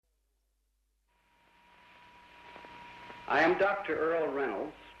I am Dr. Earle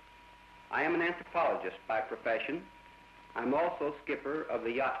Reynolds. I am an anthropologist by profession. I'm also skipper of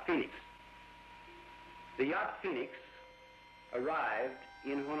the yacht Phoenix. The yacht Phoenix arrived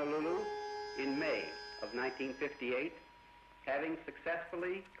in Honolulu in May of 1958, having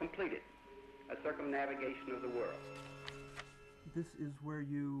successfully completed a circumnavigation of the world. This is where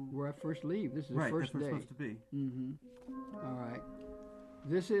I first leave. This is right, the first day. Right, that's where it's supposed to be. Mm-hmm. All right.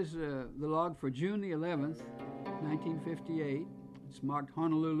 This is the log for June the 11th, 1958. It's marked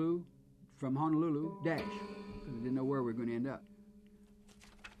Honolulu, from Honolulu, dash, because we didn't know where we were going to end up.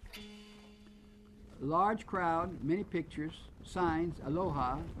 Large crowd, many pictures, signs,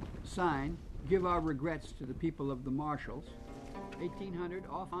 aloha, sign, give our regrets to the people of the Marshalls. 1800,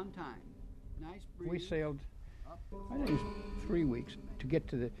 off on time. Nice breeze. We sailed, I think it was 3 weeks, to get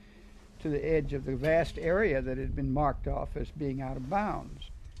to the edge of the vast area that had been marked off as being out of bounds.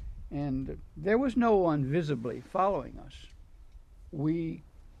 And there was no one visibly following us. We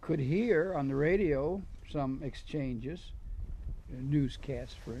could hear on the radio some exchanges,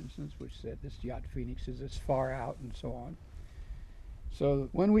 newscasts, for instance, which said this yacht Phoenix is as far out and so on. So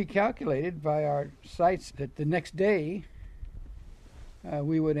when we calculated by our sights that the next day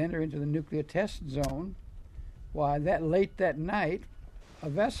we would enter into the nuclear test zone, why, late that night, a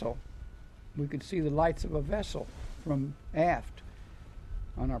vessel, we could see the lights of a vessel from aft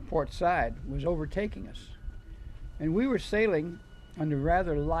on our port side, was overtaking us. And we were sailing under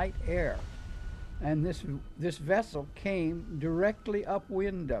rather light air, and this vessel came directly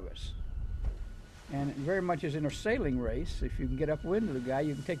upwind of us. And it very much as in a sailing race, if you can get upwind of the guy,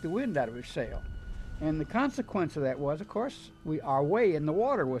 you can take the wind out of his sail. And the consequence of that was, of course, our way in the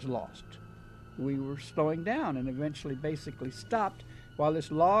water was lost. We were slowing down and eventually basically stopped while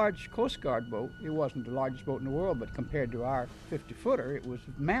this large Coast Guard boat, it wasn't the largest boat in the world, but compared to our 50-footer, it was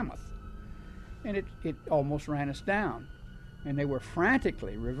mammoth. And it almost ran us down. And they were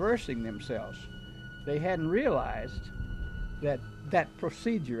frantically reversing themselves. They hadn't realized that that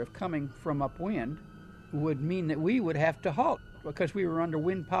procedure of coming from upwind would mean that we would have to halt because we were under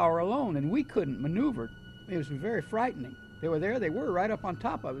wind power alone and we couldn't maneuver. It was very frightening. They were right up on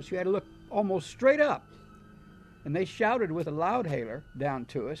top of us. You had to look almost straight up. And they shouted with a loudhailer down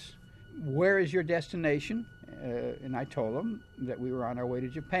to us, "Where is your destination?" And I told them that we were on our way to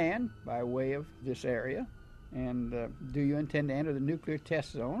Japan by way of this area. And do you intend to enter the nuclear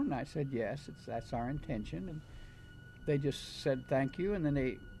test zone? And I said, yes, that's our intention. And they just said thank you, and then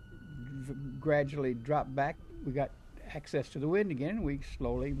they gradually dropped back. We got access to the wind again, and we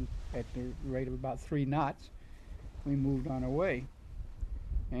slowly, at the rate of about 3 knots, we moved on our way.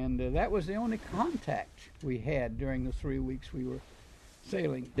 And that was the only contact we had during the 3 weeks we were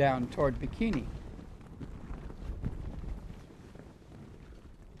sailing down toward Bikini.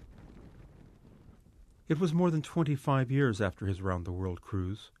 It was more than 25 years after his round-the-world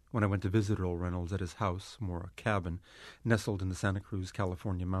cruise when I went to visit Earle Reynolds at his house, more a cabin, nestled in the Santa Cruz,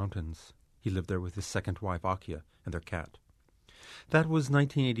 California mountains. He lived there with his second wife, Akia, and their cat. That was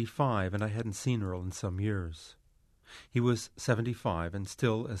 1985, and I hadn't seen Earle in some years. He was 75 and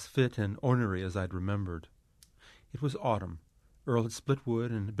still as fit and ornery as I'd remembered. It was autumn. Earle had split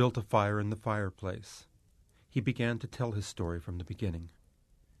wood and built a fire in the fireplace. He began to tell his story from the beginning.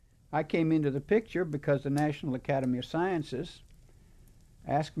 I came into the picture because the National Academy of Sciences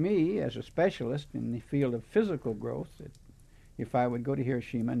asked me, as a specialist in the field of physical growth, if I would go to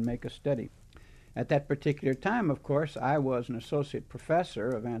Hiroshima and make a study. At that particular time, of course, I was an associate professor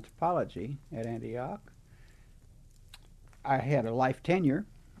of anthropology at Antioch. I had a life tenure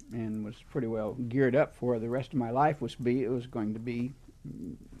and was pretty well geared up for the rest of my life. It was going to be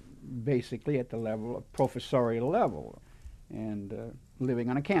basically at the level of professorial level, and living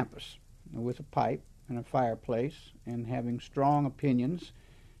on a campus with a pipe and a fireplace and having strong opinions,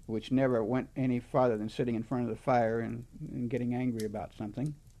 which never went any farther than sitting in front of the fire and getting angry about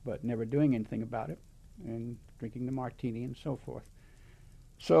something, but never doing anything about it, and drinking the martini and so forth.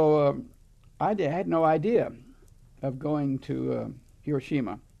 So I had no idea of going to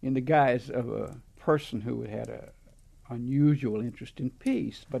Hiroshima in the guise of a person who had an unusual interest in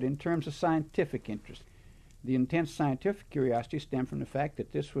peace, but in terms of scientific interest. The intense scientific curiosity stemmed from the fact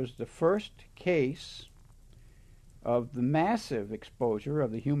that this was the first case of the massive exposure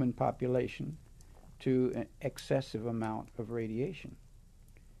of the human population to an excessive amount of radiation.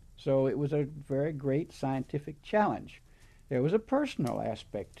 So it was a very great scientific challenge. There was a personal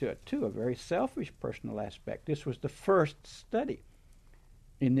aspect to it, too, a very selfish personal aspect. This was the first study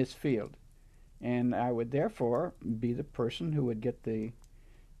in this field, and I would therefore be the person who would get the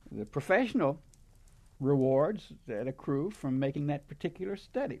professional rewards that accrue from making that particular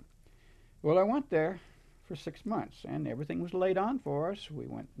study. Well, I went there for 6 months, and everything was laid on for us. We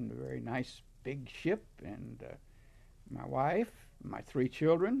went in a very nice big ship, and my wife, my 3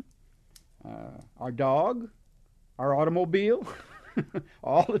 children, our dog, our automobile,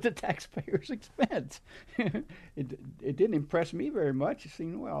 all at the taxpayer's expense. It didn't impress me very much. It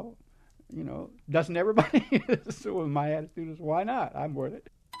seemed, well, doesn't everybody? So my attitude is, why not? I'm worth it.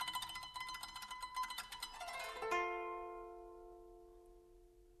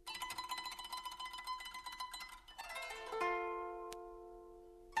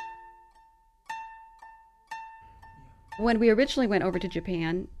 When we originally went over to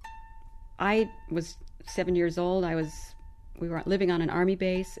Japan, I was 7 years old. We were living on an army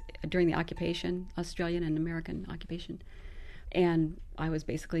base during the occupation, Australian and American occupation. And I was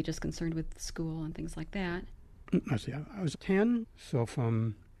basically just concerned with school and things like that. I see. I was 10, so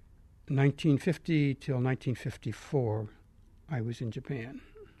from 1950 till 1954, I was in Japan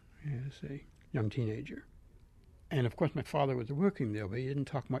as a young teenager. And of course, my father was working there, but he didn't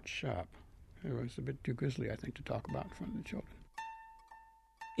talk much shop. It was a bit too grisly, I think, to talk about in front of the children.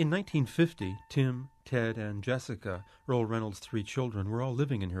 In 1950, Tim, Ted, and Jessica, Earle Reynolds' 3 children, were all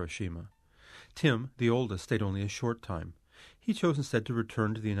living in Hiroshima. Tim, the oldest, stayed only a short time. He chose instead to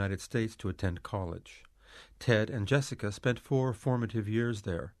return to the United States to attend college. Ted and Jessica spent 4 formative years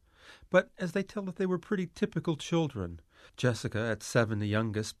there. But as they tell it, they were pretty typical children. Jessica, at 7 the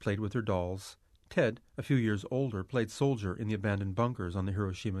youngest, played with her dolls. Ted, a few years older, played soldier in the abandoned bunkers on the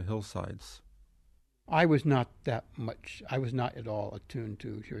Hiroshima hillsides. I was not at all attuned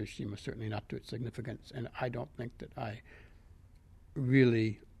to Hiroshima, certainly not to its significance, and I don't think that I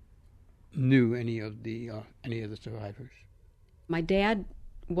really knew any of the survivors. My dad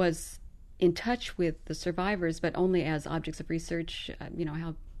was in touch with the survivors, but only as objects of research,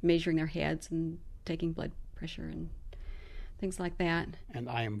 how measuring their heads and taking blood pressure and things like that. And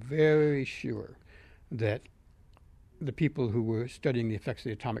I am very sure that the people who were studying the effects of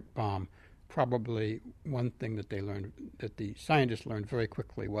the atomic bomb, probably one thing that the scientists learned very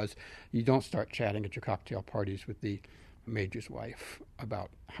quickly was you don't start chatting at your cocktail parties with the major's wife about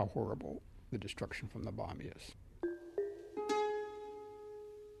how horrible the destruction from the bomb is.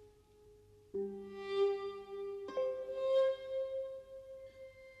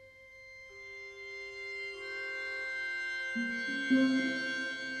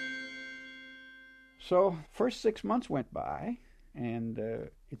 So first 6 months went by, and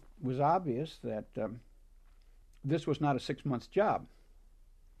it was obvious that this was not a 6 months job,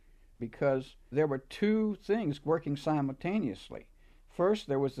 because there were 2 things working simultaneously. First,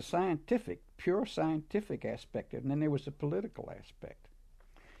 there was the pure scientific aspect, and then there was the political aspect.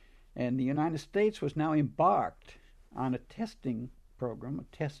 And the United States was now embarked on a testing program,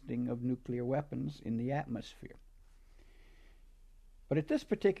 a testing of nuclear weapons in the atmosphere. But at this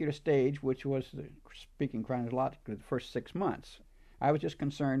particular stage, which was, speaking chronologically, the first 6 months, I was just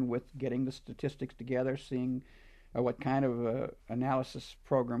concerned with getting the statistics together, seeing what kind of analysis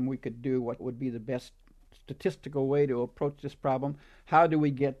program we could do, what would be the best statistical way to approach this problem, how do we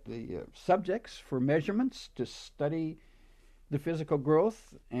get the subjects for measurements to study the physical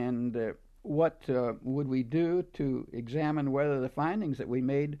growth, and what would we do to examine whether the findings that we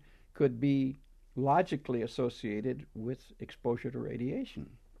made could be logically associated with exposure to radiation.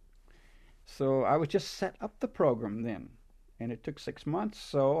 So I would just set up the program then, and it took 6 months.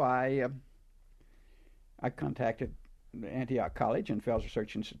 So I contacted the Antioch College and Fels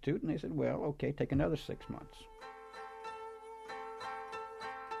Research Institute, and they said, well, okay, take another 6 months.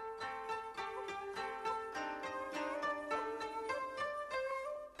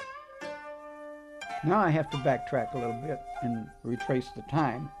 Now I have to backtrack a little bit and retrace the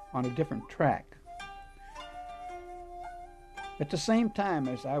time on a different track. At the same time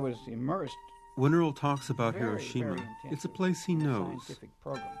as I was immersed, when Earle talks about Hiroshima, it's a place he knows,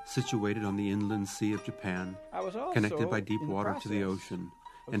 situated on the inland sea of Japan, connected by deep water to the ocean,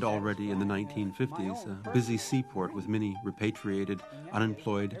 and already in the 1950s, a busy seaport with many repatriated,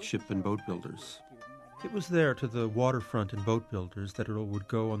 unemployed ship and boat builders. It was there, to the waterfront and boat builders, that Earle would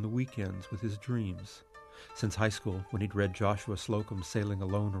go on the weekends with his dreams. Since high school, when he'd read Joshua Slocum's Sailing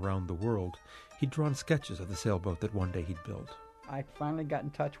Alone Around the World, he'd drawn sketches of the sailboat that one day he'd built. I finally got in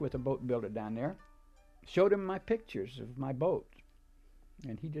touch with a boat builder down there, showed him my pictures of my boat,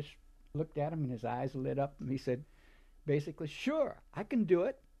 and he just looked at him and his eyes lit up, and he said, basically, sure, I can do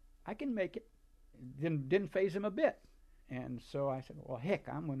it, I can make it. Didn't faze him a bit. And so I said, well, heck,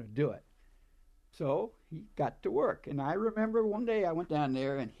 I'm going to do it. So he got to work, and I remember one day I went down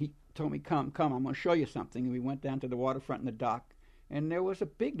there, and he told me, come, I'm going to show you something. And we went down to the waterfront and the dock, and there was a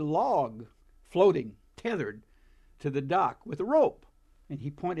big log floating, tethered to the dock with a rope. And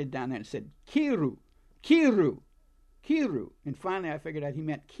he pointed down there and said, Kiru, Kiru. And finally I figured out he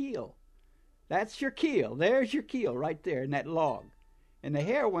meant keel. That's your keel. There's your keel right there in that log. And the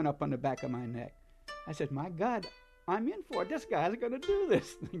hair went up on the back of my neck. I said, my God, I'm in for it. This guy's going to do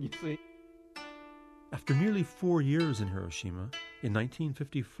this thing, you see. After nearly 4 years in Hiroshima, in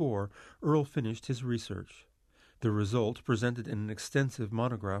 1954, Earle finished his research. The result, presented in an extensive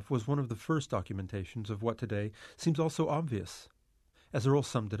monograph, was one of the first documentations of what today seems also obvious. As Earle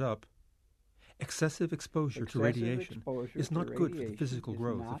summed it up, excessive exposure to radiation is not good for the physical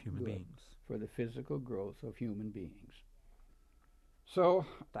growth of human beings. For the physical growth of human beings. So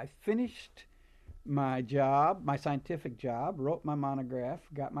I finished my job, my scientific job, wrote my monograph,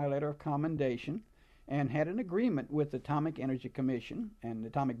 got my letter of commendation, and had an agreement with the Atomic Energy Commission and the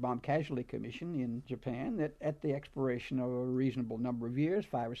Atomic Bomb Casualty Commission in Japan that at the expiration of a reasonable number of years,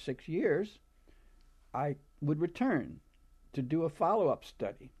 5 or 6 years, I would return to do a follow-up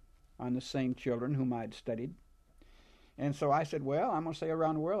study on the same children whom I'd studied. And so I said, well, I'm going to say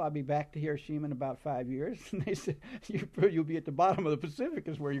around the world, I'll be back to Hiroshima in about 5 years. And they said, you'll be at the bottom of the Pacific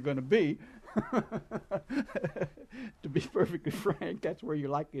is where you're going to be. To be perfectly frank, that's where you're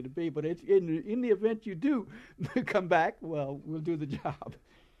likely to be. But it's in the event you do come back, well, we'll do the job.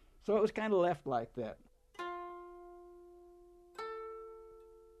 So it was kind of left like that.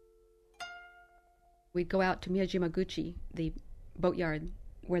 We'd go out to Miyajimaguchi, the boatyard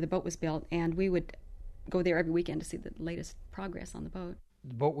where the boat was built, and we would go there every weekend to see the latest progress on the boat.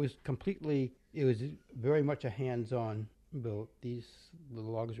 The boat was it was very much a hands-on boat. The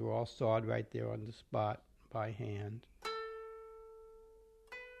logs were all sawed right there on the spot by hand.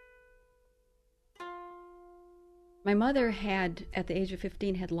 My mother had, at the age of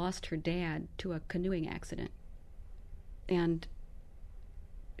 15, had lost her dad to a canoeing accident. And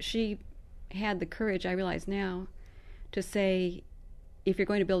she had the courage, I realize now, to say, if you're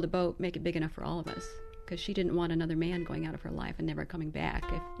going to build a boat, make it big enough for all of us. Because she didn't want another man going out of her life and never coming back.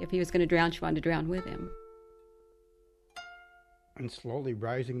 If he was going to drown, she wanted to drown with him. And slowly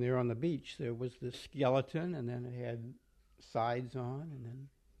rising there on the beach, there was this skeleton, and then it had sides on, and then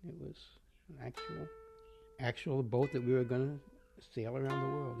it was an actual boat that we were going to sail around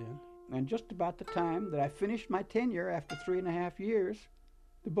the world in. And just about the time that I finished my tenure, after 3.5 years,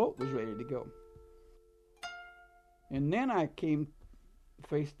 the boat was ready to go. And then I came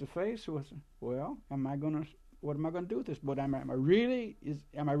face to face with, well, what am I going to do with this boat? Am I really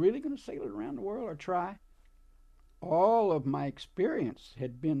going to sail it around the world or try? All of my experience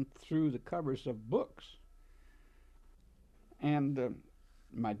had been through the covers of books. And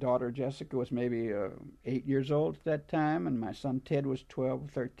my daughter Jessica was maybe 8 years old at that time, and my son Ted was 12,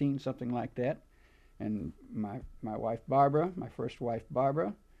 13, something like that. And my wife Barbara, my first wife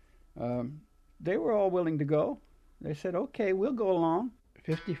Barbara, they were all willing to go. They said, okay, we'll go along.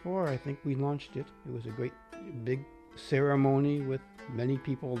 54, I think we launched it. It was a great big ceremony with many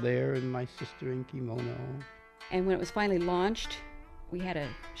people there and my sister in kimono. And when it was finally launched, we had a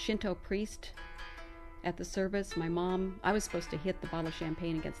Shinto priest at the service. My mom, I was supposed to hit the bottle of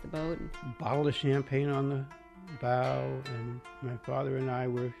champagne against the boat. Bottle of champagne on the bow, and my father and I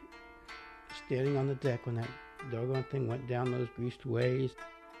were standing on the deck when that doggone thing went down those greased ways.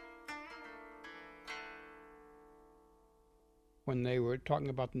 When they were talking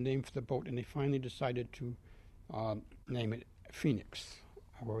about the name for the boat, and they finally decided to name it Phoenix,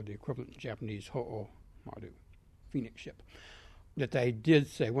 or the equivalent in Japanese, Ho'o Maru, Phoenix ship. That they did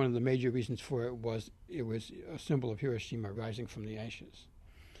say one of the major reasons for it was a symbol of Hiroshima rising from the ashes.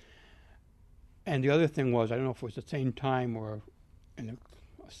 And the other thing was, I don't know if it was the same time or in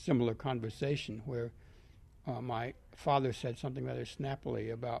a similar conversation, where my father said something rather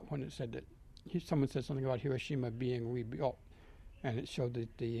snappily about when it said that someone said something about Hiroshima being rebuilt. And it showed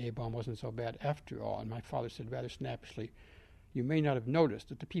that the A-bomb wasn't so bad after all. And my father said rather snappishly, you may not have noticed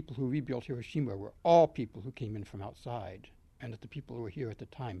that the people who rebuilt Hiroshima were all people who came in from outside, and that the people who were here at the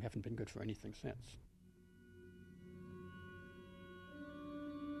time haven't been good for anything since.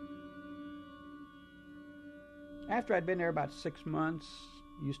 After I'd been there about 6 months,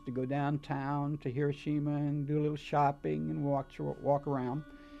 used to go downtown to Hiroshima and do a little shopping and walk around.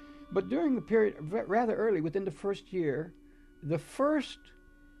 But during the period, rather early, within the first year, the first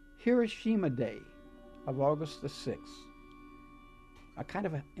Hiroshima Day of August the 6th, a kind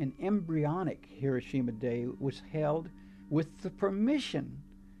of an embryonic Hiroshima Day, was held with the permission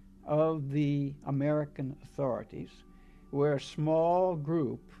of the American authorities, where a small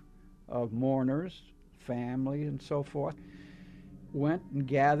group of mourners, families, and so forth, went and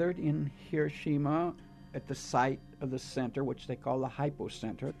gathered in Hiroshima at the site of the center, which they call the Hypo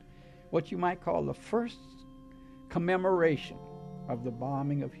Center, what you might call the first commemoration of the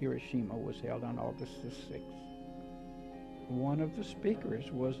bombing of Hiroshima was held on August the 6th. One of the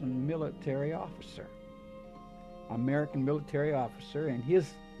speakers was a military officer, American military officer, and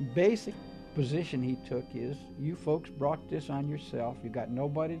his basic position he took is, you folks brought this on yourself. You got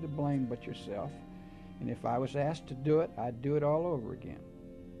nobody to blame but yourself. And if I was asked to do it, I'd do it all over again.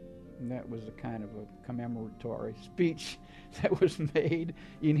 And that was a kind of a commemoratory speech that was made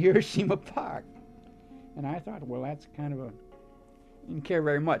in Hiroshima Park. And I thought, well, that's kind of a... I didn't care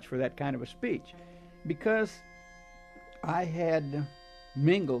very much for that kind of a speech, because I had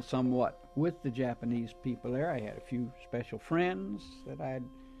mingled somewhat with the Japanese people there. I had a few special friends that I had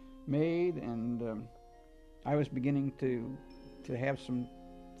made, and I was beginning to have some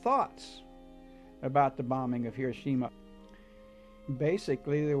thoughts about the bombing of Hiroshima.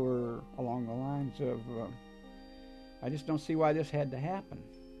 Basically, they were along the lines of, I just don't see why this had to happen.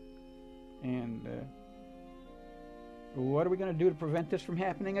 And what are we going to do to prevent this from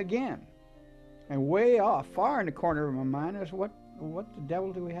happening again? And way off, far in the corner of my mind, is what the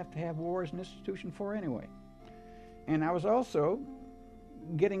devil do we have to have war as an institution for anyway? And I was also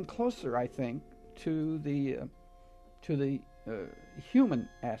getting closer, I think, to the human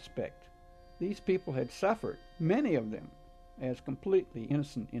aspect. These people had suffered, many of them, as completely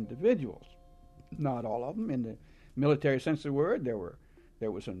innocent individuals. Not all of them in the military sense of the word.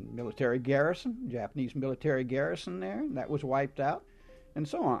 There was a military garrison, Japanese military garrison there, and that was wiped out, and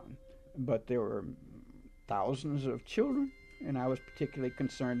so on. But there were thousands of children, and I was particularly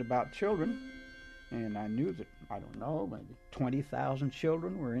concerned about children. And I knew that, I don't know, maybe 20,000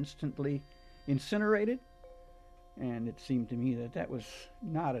 children were instantly incinerated. And it seemed to me that was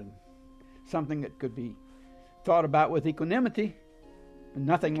not something that could be thought about with equanimity. And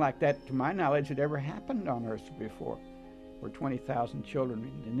nothing like that, to my knowledge, had ever happened on Earth before, where 20,000 children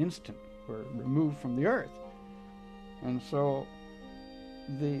in an instant were removed from the Earth. And so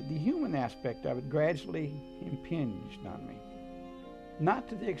the human aspect of it gradually impinged on me. Not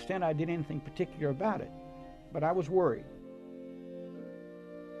to the extent I did anything particular about it, but I was worried.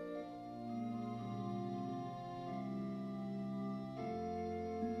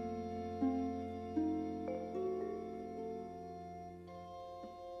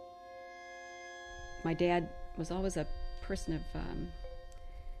 My dad was always a person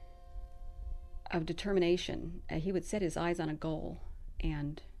of determination. He would set his eyes on a goal,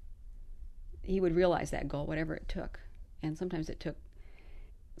 and he would realize that goal, whatever it took. And sometimes it took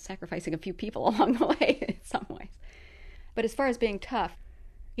sacrificing a few people along the way in some ways. But as far as being tough,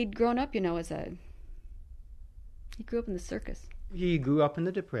 he'd grown up, he grew up in the circus. He grew up in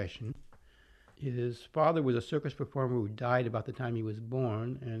the Depression. His father was a circus performer who died about the time he was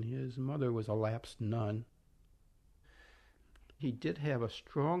born, and his mother was a lapsed nun. He did have a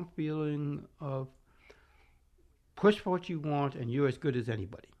strong feeling of push for what you want and you're as good as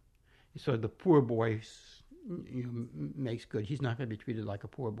anybody. So the poor boy makes good. He's not going to be treated like a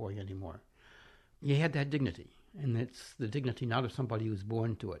poor boy anymore. He had that dignity, and it's the dignity not of somebody who's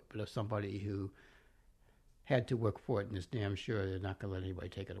born to it, but of somebody who had to work for it and is damn sure they're not going to let anybody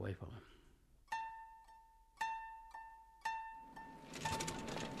take it away from him.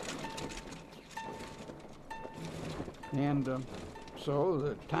 And so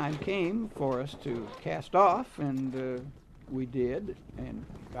the time came for us to cast off, and we did. And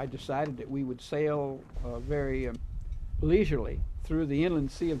I decided that we would sail very leisurely through the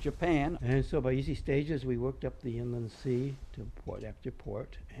inland sea of Japan. And so by easy stages, we worked up the inland sea to port after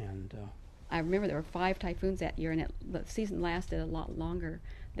port. And I remember there were 5 typhoons that year, and the season lasted a lot longer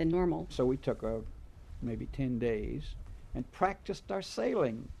than normal. So we took maybe 10 days and practiced our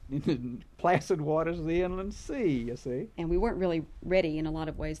sailing in the placid waters of the inland sea, you see. And we weren't really ready in a lot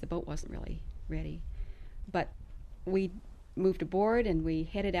of ways. The boat wasn't really ready. But we moved aboard and we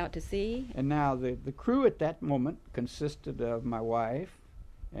headed out to sea. And now the crew at that moment consisted of my wife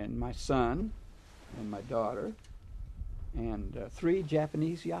and my son and my daughter and 3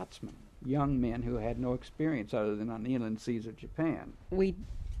 Japanese yachtsmen, young men who had no experience other than on the inland seas of Japan. We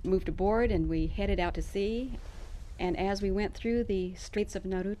moved aboard and we headed out to sea. And as we went through the Straits of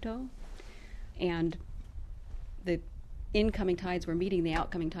Naruto, and the incoming tides were meeting the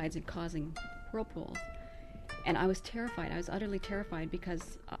outcoming tides and causing whirlpools, and I was terrified. I was utterly terrified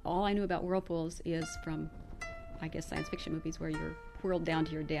because all I knew about whirlpools is from, I guess, science fiction movies where you're whirled down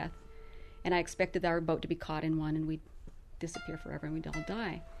to your death. And I expected our boat to be caught in one and we'd disappear forever and we'd all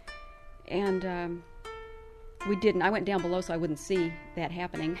die. And we didn't. I went down below so I wouldn't see that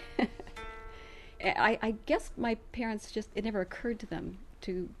happening. I guess my parents it never occurred to them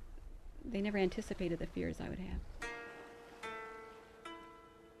they never anticipated the fears I would have.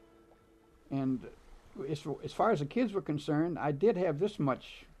 And as far as the kids were concerned, I did have this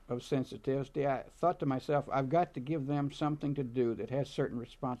much of sensitivity. I thought to myself, I've got to give them something to do that has certain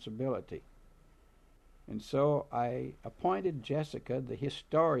responsibility. And so I appointed Jessica the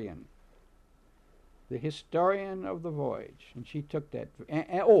historian of the voyage. And she took that,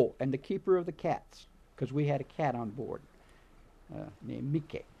 and the keeper of the cats, because we had a cat on board named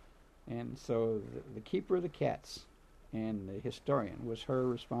Mike. And so the keeper of the cats and the historian was her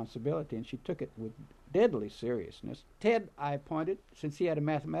responsibility, and she took it with deadly seriousness. Ted, I appointed, since he had a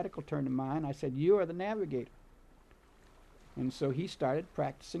mathematical turn of mind, I said, you are the navigator. And so he started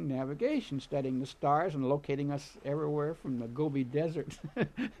practicing navigation, studying the stars and locating us everywhere from the Gobi Desert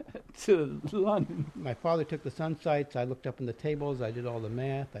to London. My father took the sun sights. I looked up in the tables. I did all the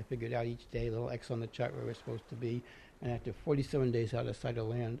math. I figured out each day a little X on the chart where we're supposed to be. And after 47 days out of sight of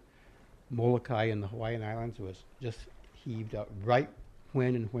land, Molokai in the Hawaiian Islands was just heaved up right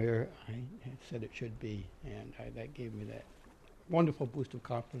when and where I had said it should be. And that gave me that wonderful boost of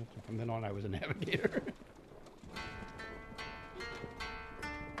confidence. And from then on, I was a navigator.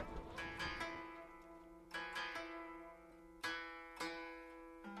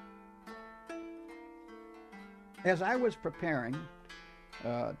 As I was preparing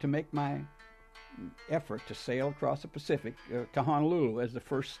to make my effort to sail across the Pacific to Honolulu as the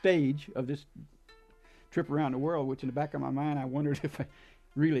first stage of this trip around the world, which in the back of my mind I wondered if I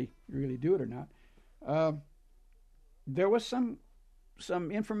really do it or not, there was some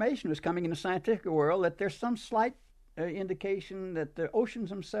information was coming in the scientific world that there's some slight indication that the oceans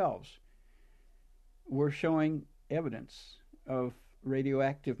themselves were showing evidence of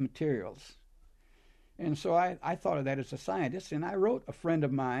radioactive materials. And so I thought of that as a scientist, and I wrote a friend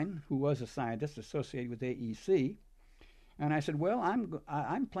of mine who was a scientist associated with AEC, and I said, well,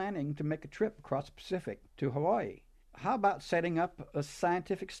 I'm planning to make a trip across the Pacific to Hawaii. How about setting up a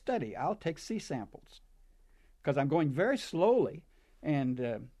scientific study? I'll take sea samples, because I'm going very slowly.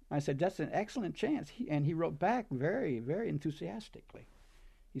 And I said, that's an excellent chance. He wrote back very, very enthusiastically.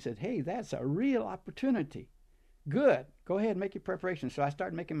 He said, hey, that's a real opportunity. Good. Go ahead and make your preparations. So I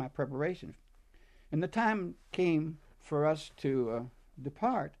started making my preparations. And the time came for us to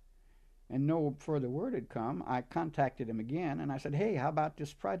depart, and no further word had come. I contacted him again, and I said, hey, how about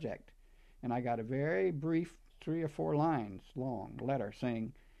this project? And I got a very brief 3 or 4 lines long letter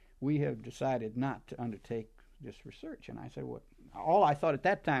saying, we have decided not to undertake this research. And I said, well, all I thought at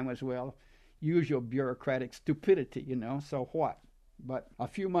that time was, well, usual bureaucratic stupidity, so what? But a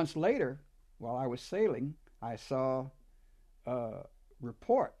few months later, while I was sailing, I saw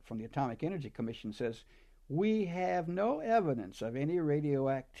report from the Atomic Energy Commission says, we have no evidence of any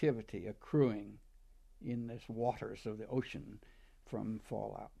radioactivity accruing in the waters of the ocean from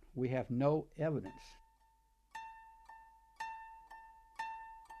fallout. We have no evidence.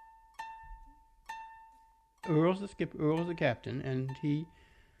 Earle's the skipper, Earle's the captain, and he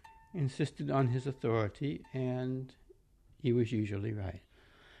insisted on his authority, and he was usually right.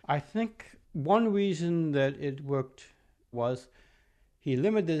 I think one reason that it worked was he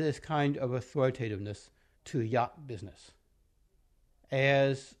limited this kind of authoritativeness to yacht business.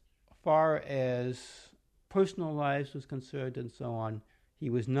 As far as personal lives was concerned and so on,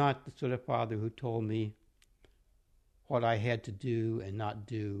 he was not the sort of father who told me what I had to do and not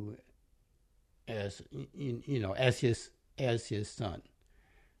do as his son.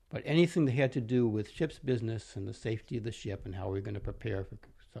 But anything that had to do with ship's business and the safety of the ship and how we were going to prepare for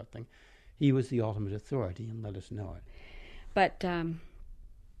something, he was the ultimate authority and let us know it. But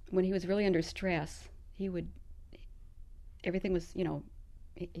when he was really under stress, everything was,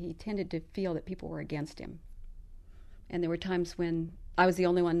 he tended to feel that people were against him. And there were times when I was the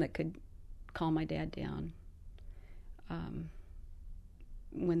only one that could calm my dad down.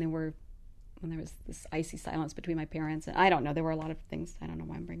 When there was this icy silence between my parents, and I don't know, there were a lot of things. I don't know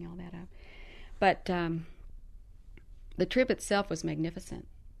why I'm bringing all that up. But the trip itself was magnificent.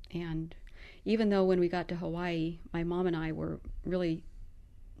 And even though when we got to Hawaii, my mom and I were really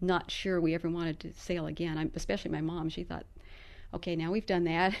not sure we ever wanted to sail again, especially my mom. She thought, okay, now we've done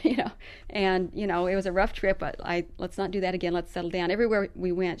that, and, it was a rough trip, but let's not do that again. Let's settle down. Everywhere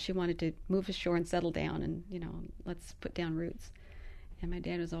we went, she wanted to move ashore and settle down and, let's put down roots. And my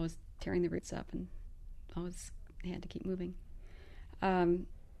dad was always tearing the roots up and always had to keep moving.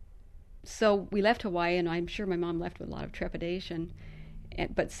 So we left Hawaii, and I'm sure my mom left with a lot of trepidation,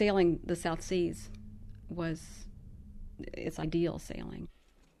 but sailing the South Seas it's ideal sailing.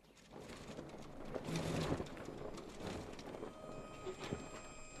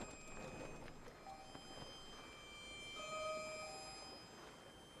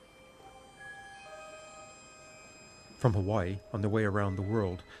 From Hawaii, on their way around the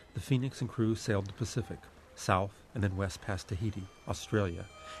world, the Phoenix and crew sailed the Pacific, south and then west past Tahiti, Australia,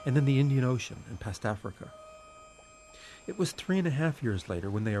 and then the Indian Ocean and past Africa. It was 3.5 years later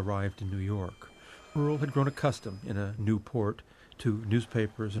when they arrived in New York. Earle had grown accustomed, in a new port, to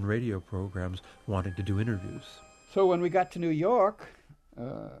newspapers and radio programs wanting to do interviews. So when we got to New York,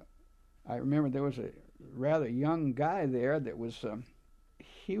 I remember there was a rather young guy there that was,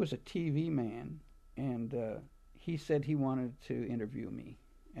 he was a TV man, and he said he wanted to interview me.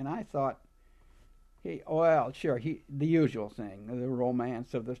 And I thought, the usual thing, the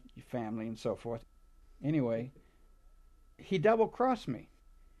romance of the family and so forth. Anyway, he double-crossed me,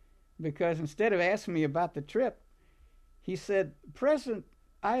 because instead of asking me about the trip, he said, President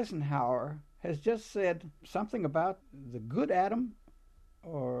Eisenhower has just said something about the good atom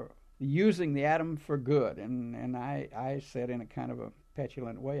or using the atom for good. And I said in a kind of a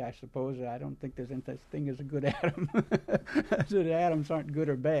petulant way, I suppose, I don't think there's any such thing as a good atom. The atoms aren't good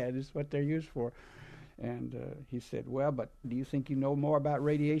or bad. It's what they're used for. And he said, well, but do you think you know more about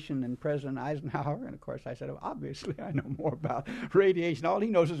radiation than President Eisenhower? And, of course, I said, obviously I know more about radiation. All he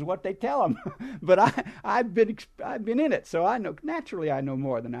knows is what they tell him. But I've been in it, so I know. Naturally, I know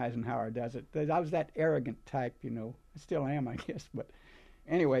more than Eisenhower does it. I was that arrogant type, I still am, I guess. But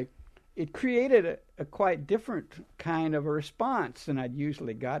anyway, it created a quite different kind of a response than I'd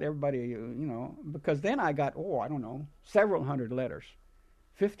usually got. Everybody, because then I got, several hundred letters.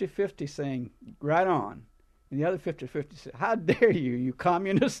 50-50 saying, right on. And the other 50-50 said, how dare you, you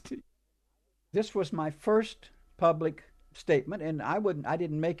communist? This was my first public statement, and I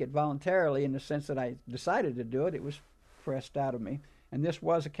didn't make it voluntarily in the sense that I decided to do it. It was pressed out of me, and this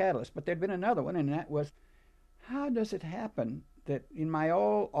was a catalyst. But there'd been another one, and that was, how does it happen that in my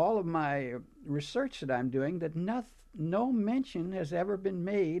all of my research that I'm doing, that no mention has ever been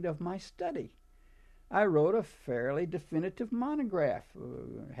made of my study? I wrote a fairly definitive monograph,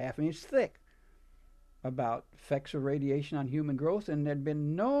 half an inch thick, about effects of radiation on human growth, and there'd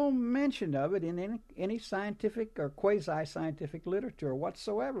been no mention of it in any scientific or quasi-scientific literature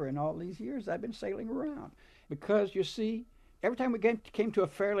whatsoever in all these years I've been sailing around. Because, you see, every time we came to a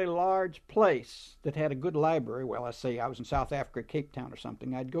fairly large place that had a good library, well, let's say I was in South Africa, Cape Town or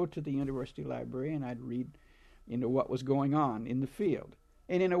something, I'd go to the university library and I'd read into what was going on in the field.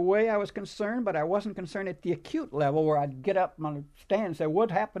 And in a way I was concerned, but I wasn't concerned at the acute level where I'd get up on the stand and say, what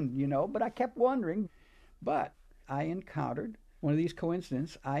happened, but I kept wondering. But I encountered, one of these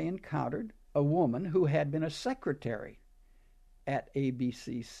coincidences, I encountered a woman who had been a secretary at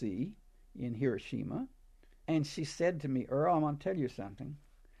ABCC in Hiroshima, and she said to me, Earle, I'm going to tell you something.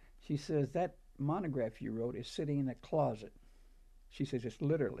 She says, that monograph you wrote is sitting in a closet. She says, it's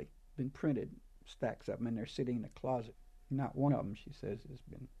literally been printed, stacks of them, and they're sitting in a closet. Not one of them, she says, has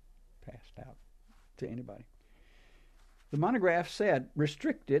been passed out to anybody. The monograph said,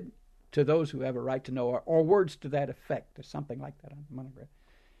 restricted to those who have a right to know, or words to that effect, or something like that on the monograph.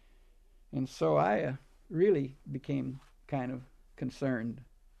 And so I really became kind of concerned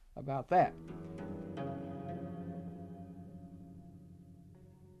about that.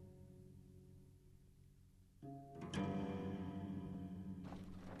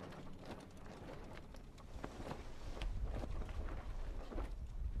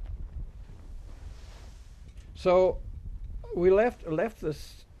 So we left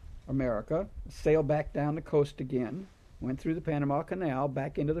this America, sailed back down the coast again, went through the Panama Canal,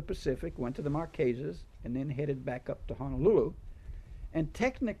 back into the Pacific, went to the Marquesas, and then headed back up to Honolulu. And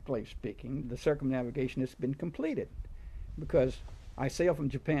technically speaking, the circumnavigation has been completed, because I sailed from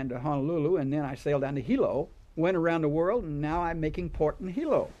Japan to Honolulu, and then I sailed down to Hilo, went around the world, and now I'm making port in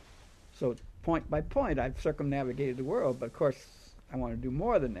Hilo. So point by point, I've circumnavigated the world, but of course I want to do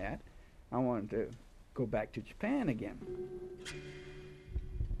more than that. I wanted to go back to Japan again.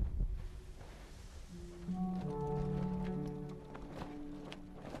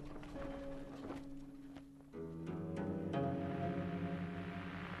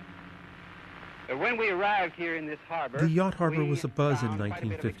 When we arrived here in this harbor... The yacht harbor was abuzz in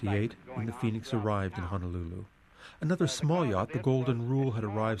 1958 when the Phoenix arrived in Honolulu. Another small yacht, the Golden Rule, had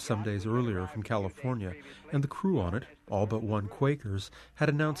arrived some days earlier from California, and the crew on it, all but one Quakers, had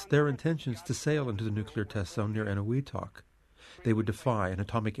announced their intentions to sail into the nuclear test zone near Eniwetok. They would defy an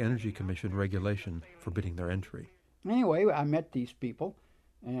Atomic Energy Commission regulation forbidding their entry. Anyway, I met these people,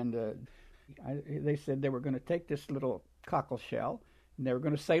 and they said they were going to take this little cockle shell, and they were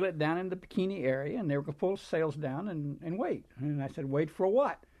going to sail it down in the Bikini area, and they were going to pull sails down and wait. And I said, wait for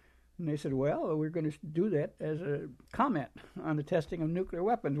what? And they said, well, we're going to do that as a comment on the testing of nuclear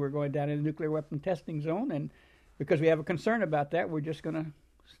weapons. We're going down in the nuclear weapon testing zone, and because we have a concern about that, we're just going to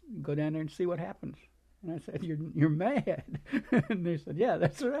go down there and see what happens. And I said, you're mad. And they said, yeah,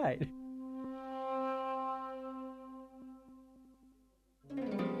 that's right.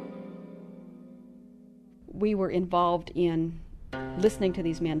 We were involved in listening to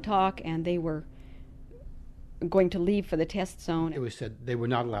these men talk, and they were going to leave for the test zone. It was said they were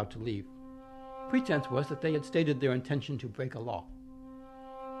not allowed to leave. Pretense was that they had stated their intention to break a law.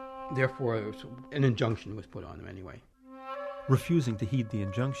 Therefore, an injunction was put on them anyway. Refusing to heed the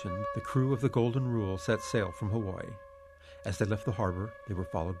injunction, the crew of the Golden Rule set sail from Hawaii. As they left the harbor, they were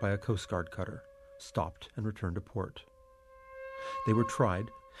followed by a Coast Guard cutter, stopped and returned to port. They were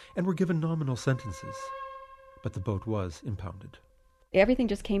tried and were given nominal sentences, but the boat was impounded. Everything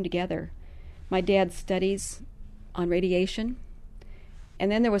just came together. My dad's studies on radiation,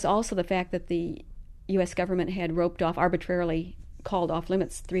 and then there was also the fact that the U.S. government had arbitrarily called off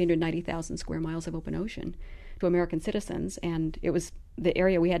limits 390,000 square miles of open ocean to American citizens, and it was the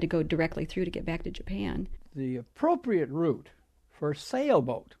area we had to go directly through to get back to Japan. The appropriate route for a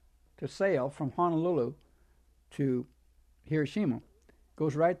sailboat to sail from Honolulu to Hiroshima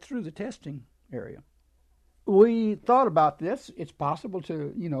goes right through the testing area. We thought about this. It's possible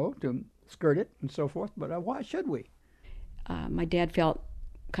to skirt it and so forth, but why should we? My dad felt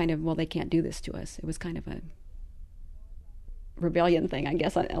kind of, well, they can't do this to us. It was kind of a rebellion thing, I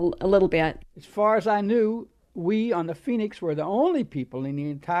guess, a little bit. As far as I knew, we on the Phoenix were the only people in the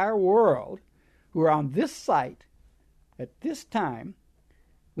entire world who were on this site at this time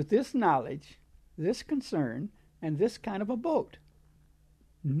with this knowledge, this concern, and this kind of a boat.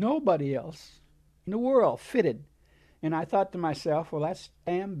 Nobody else in the world fitted. And I thought to myself, well, that's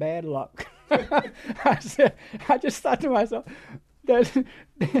damn bad luck. I just thought to myself, that's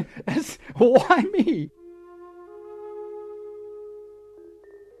why me?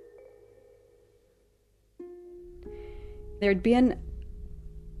 There'd been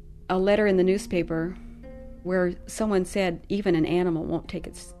a letter in the newspaper where someone said even an animal won't take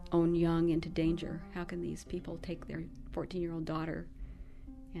its own young into danger. How can these people take their 14-year-old daughter,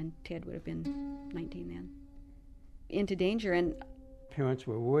 and Ted would have been 19 then, into danger? And parents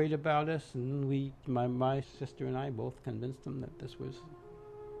were worried about us, and my sister and I both convinced them that this was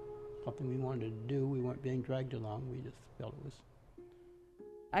something we wanted to do. We weren't being dragged along. We just felt it was.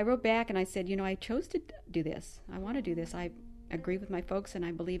 I wrote back and I said, I chose to do this. I want to do this. I agree with my folks, and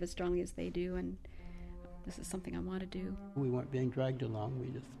I believe as strongly as they do, and this is something I want to do. We weren't being dragged along. We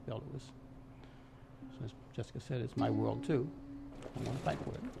just felt it was. So as Jessica said, it's my world too. I want to fight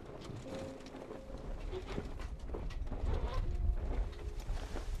for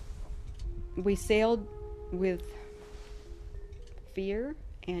it. We sailed with fear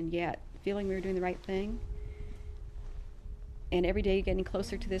and yet feeling we were doing the right thing. And every day getting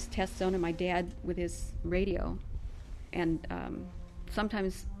closer to this test zone, and my dad with his radio. And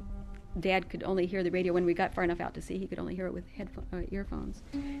sometimes Dad could only hear the radio when we got far enough out to sea. He could only hear it with earphones.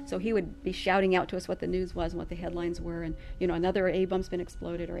 So he would be shouting out to us what the news was and what the headlines were, and another A-bomb's been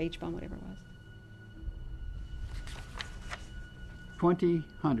exploded, or H-bomb, whatever it was.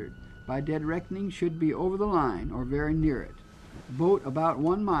 2000, by dead reckoning, should be over the line or very near it. Boat about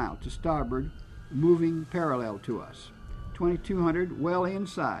 1 mile to starboard, moving parallel to us. 2200, well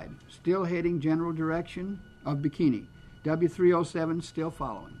inside, still heading general direction of Bikini. W307 still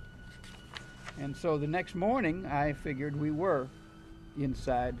following. And so the next morning, I figured we were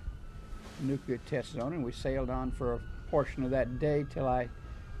inside the nuclear test zone, and we sailed on for a portion of that day till I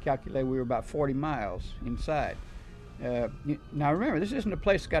calculated we were about 40 miles inside. Now remember, this isn't a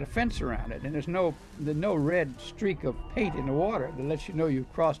place that's got a fence around it, and there's no red streak of paint in the water that lets you know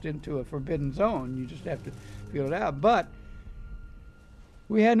you've crossed into a forbidden zone. You just have to feel it out. But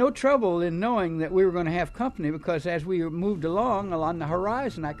we had no trouble in knowing that we were going to have company, because as we moved along the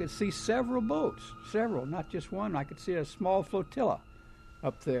horizon, I could see several boats, not just one. I could see a small flotilla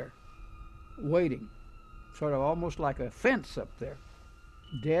up there waiting, sort of almost like a fence up there,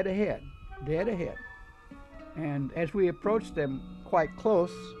 dead ahead. And as we approached them quite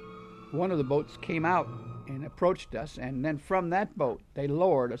close, one of the boats came out and approached us, and then from that boat they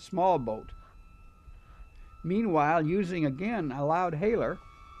lowered a small boat. Meanwhile, using again a loud hailer,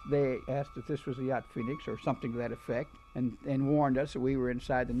 they asked if this was the yacht Phoenix or something to that effect, and warned us that we were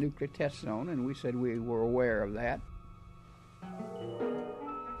inside the nuclear test zone, and we said we were aware of that.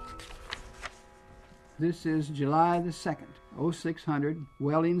 This is July the 2nd, 0600,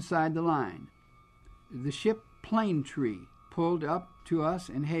 well inside the line. The ship Plane Tree pulled up to us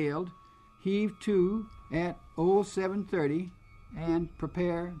and hailed, heave to at 0730 and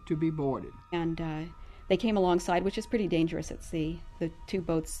prepare to be boarded. And they came alongside, which is pretty dangerous at sea. The two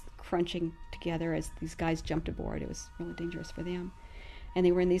boats crunching together as these guys jumped aboard. It was really dangerous for them. And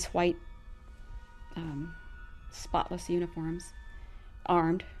they were in these white spotless uniforms,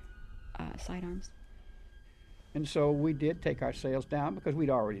 armed, sidearms. And so we did take our sails down because we'd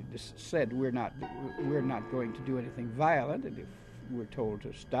already said we're not going to do anything violent, and if we're told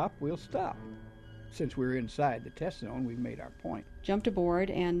to stop, we'll stop. Since we're inside the test zone, we've made our point. Jumped aboard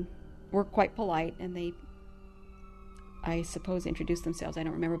and were quite polite, and they, I suppose, introduced themselves. I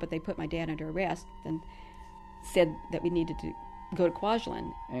don't remember, but they put my dad under arrest and said that we needed to go to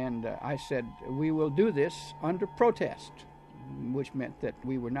Kwajalein. And I said, we will do this under protest, which meant that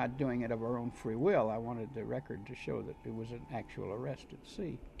we were not doing it of our own free will. I wanted the record to show that it was an actual arrest at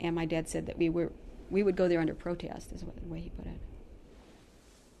sea. And my dad said that we would go there under protest, is the way he put it.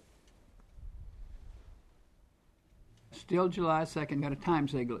 Still July 2nd, got a time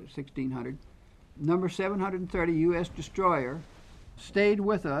signal at 1600. Number 730 U.S. destroyer stayed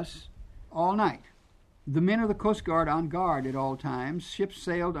with us all night. The men of the Coast Guard on guard at all times. Ships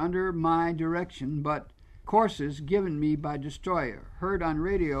sailed under my direction, but courses given me by destroyer. Heard on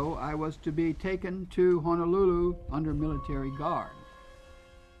radio I was to be taken to Honolulu under military guard.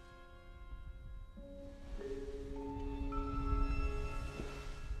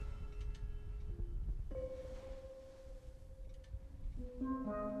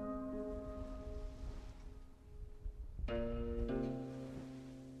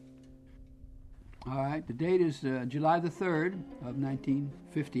 All right, the date is July the 3rd of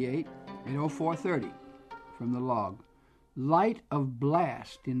 1958 at 04:30 from the log. Light of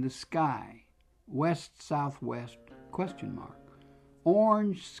blast in the sky, west-southwest, ?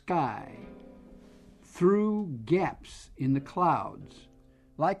 Orange sky, through gaps in the clouds,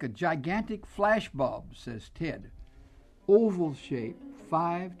 like a gigantic flash bulb, says Ted. Oval shape,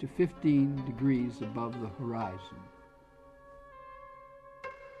 5 to 15 degrees above the horizon.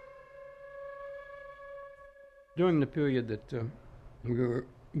 During the period that we were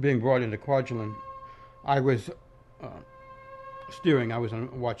being brought into Kwajalein, I was steering. I was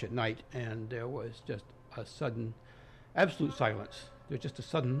on watch at night, and there was just a sudden, absolute silence. There was just a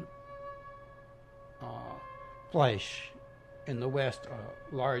sudden flash in the west,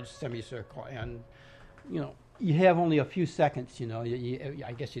 a large semicircle, and you have only a few seconds.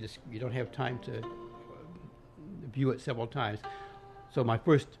 I guess you don't have time to view it several times. So my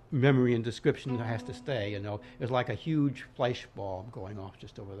first memory and description has to stay. It was like a huge flash bulb going off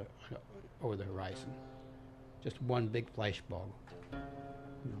just over the horizon. Just one big flash bulb.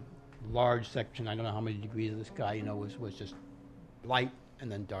 Large section. I don't know how many degrees of the sky. Was just light and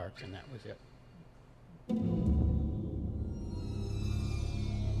then dark, and that was it.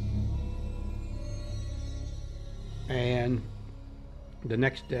 And the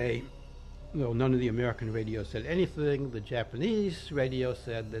next day, none of the American radio said anything. The Japanese radio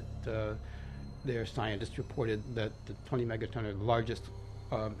said that their scientists reported that the 20 megaton, the largest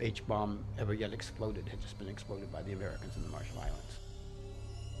H-bomb ever yet exploded, had just been exploded by the Americans in the Marshall Islands.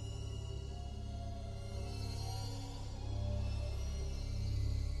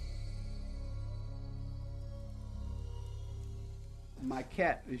 My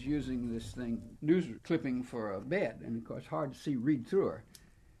cat is using this thing, news clipping for a bed, and of course hard to read through her.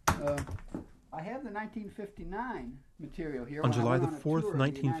 I have the 1959 material here. On July the 4th,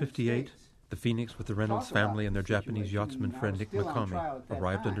 1958, the Phoenix with the Reynolds family and their Japanese yachtsman friend Nick McComie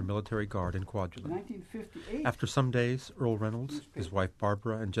arrived under military guard in Kwajalein. After some days, Earle Reynolds, his wife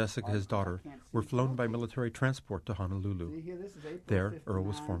Barbara, and Jessica, his daughter, were flown by military transport to Honolulu. There, Earle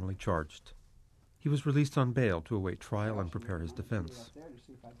was formally charged. He was released on bail to await trial and prepare his defense.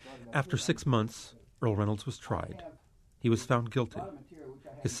 After 6 months, Earle Reynolds was tried. He was found guilty.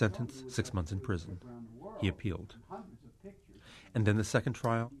 His sentence, 6 months in prison. He appealed. And then the second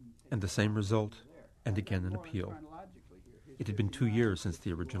trial, and the same result, and again an appeal. It had been 2 years since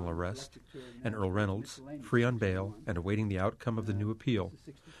the original arrest, and Earle Reynolds, free on bail and awaiting the outcome of the new appeal,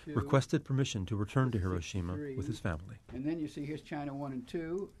 requested permission to return to Hiroshima with his family. And then you see here's China 1 and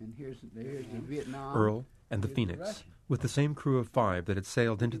 2, and here's the Vietnam. Earle and the Phoenix, with the same crew of 5 that had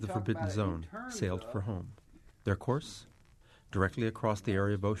sailed into the Forbidden Zone, sailed for home. Their course? Directly across the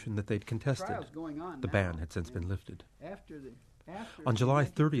area of ocean that they'd contested. The ban had since been lifted. On July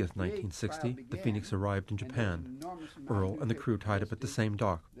 30th, 1960, the Phoenix arrived in Japan. Earle and the crew tied up at the same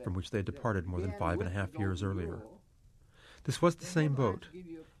dock from which they had departed more than 5.5 years earlier. This was the same boat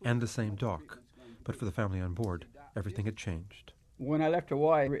and the same dock, but for the family on board, everything had changed. When I left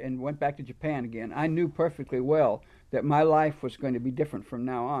Hawaii and went back to Japan again, I knew perfectly well that my life was going to be different from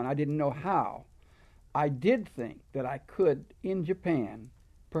now on. I didn't know how. I did think that I could, in Japan,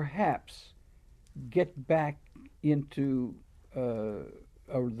 perhaps get back into the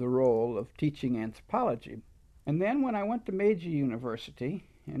role of teaching anthropology. And then when I went to Meiji University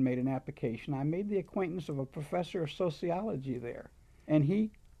and made an application, I made the acquaintance of a professor of sociology there, and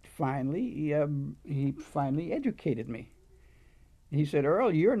he finally educated me. He said,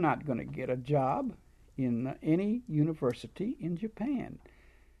 "Earle, you're not going to get a job in any university in Japan."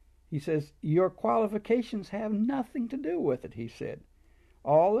 He says, "Your qualifications have nothing to do with it," he said.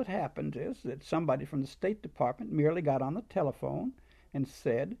 "All that happened is that somebody from the State Department merely got on the telephone and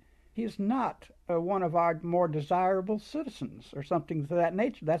said, 'He's not one of our more desirable citizens,' or something to that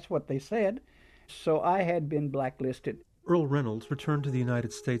nature." That's what they said. So I had been blacklisted. Earle Reynolds returned to the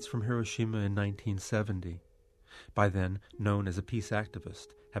United States from Hiroshima in 1970. By then known as a peace activist,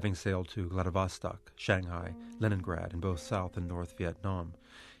 having sailed to Vladivostok, Shanghai, Leningrad, and both South and North Vietnam,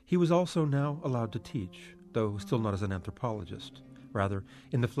 he was also now allowed to teach, though still not as an anthropologist, rather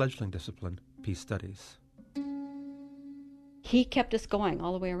in the fledgling discipline, peace studies. He kept us going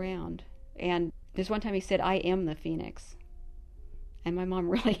all the way around. And there's one time he said, "I am the phoenix." And my mom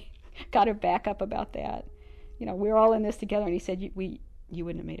really got her back up about that. You know, we're all in this together. And he said, you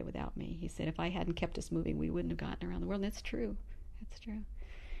wouldn't have made it without me. He said, if I hadn't kept us moving, we wouldn't have gotten around the world. And that's true. That's true.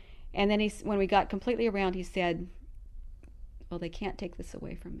 And then when we got completely around, he said, "Well, they can't take this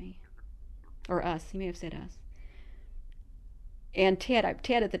away from me." Or us. He may have said us. And Ted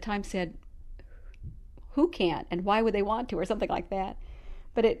at the time said, "Who can't? And why would they want to?" Or something like that.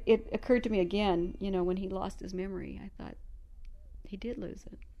 But it occurred to me again, you know, when he lost his memory, I thought, he did lose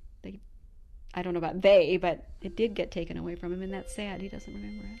it. I don't know about they, but it did get taken away from him, and that's sad. He doesn't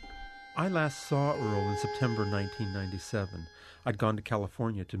remember it. I last saw Earle in September 1997. I'd gone to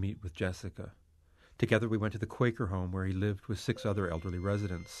California to meet with Jessica. Together we went to the Quaker home where he lived with 6 other elderly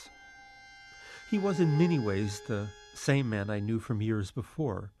residents. He was in many ways the same man I knew from years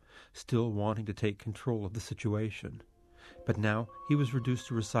before, still wanting to take control of the situation. But now he was reduced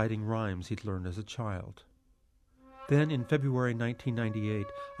to reciting rhymes he'd learned as a child. Then, in February 1998,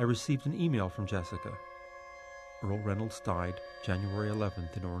 I received an email from Jessica. Earle Reynolds died January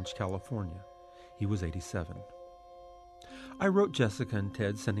 11th in Orange, California. He was 87. I wrote Jessica and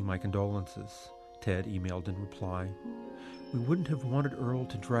Ted sending my condolences. Ted emailed in reply, "We wouldn't have wanted Earle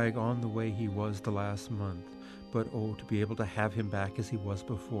to drag on the way he was the last month, but to be able to have him back as he was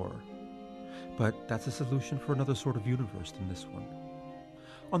before. But that's a solution for another sort of universe than this one."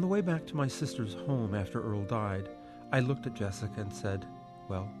 On the way back to my sister's home after Earle died, I looked at Jessica and said,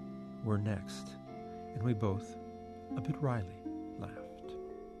 "Well, we're next." And we both, a bit wryly,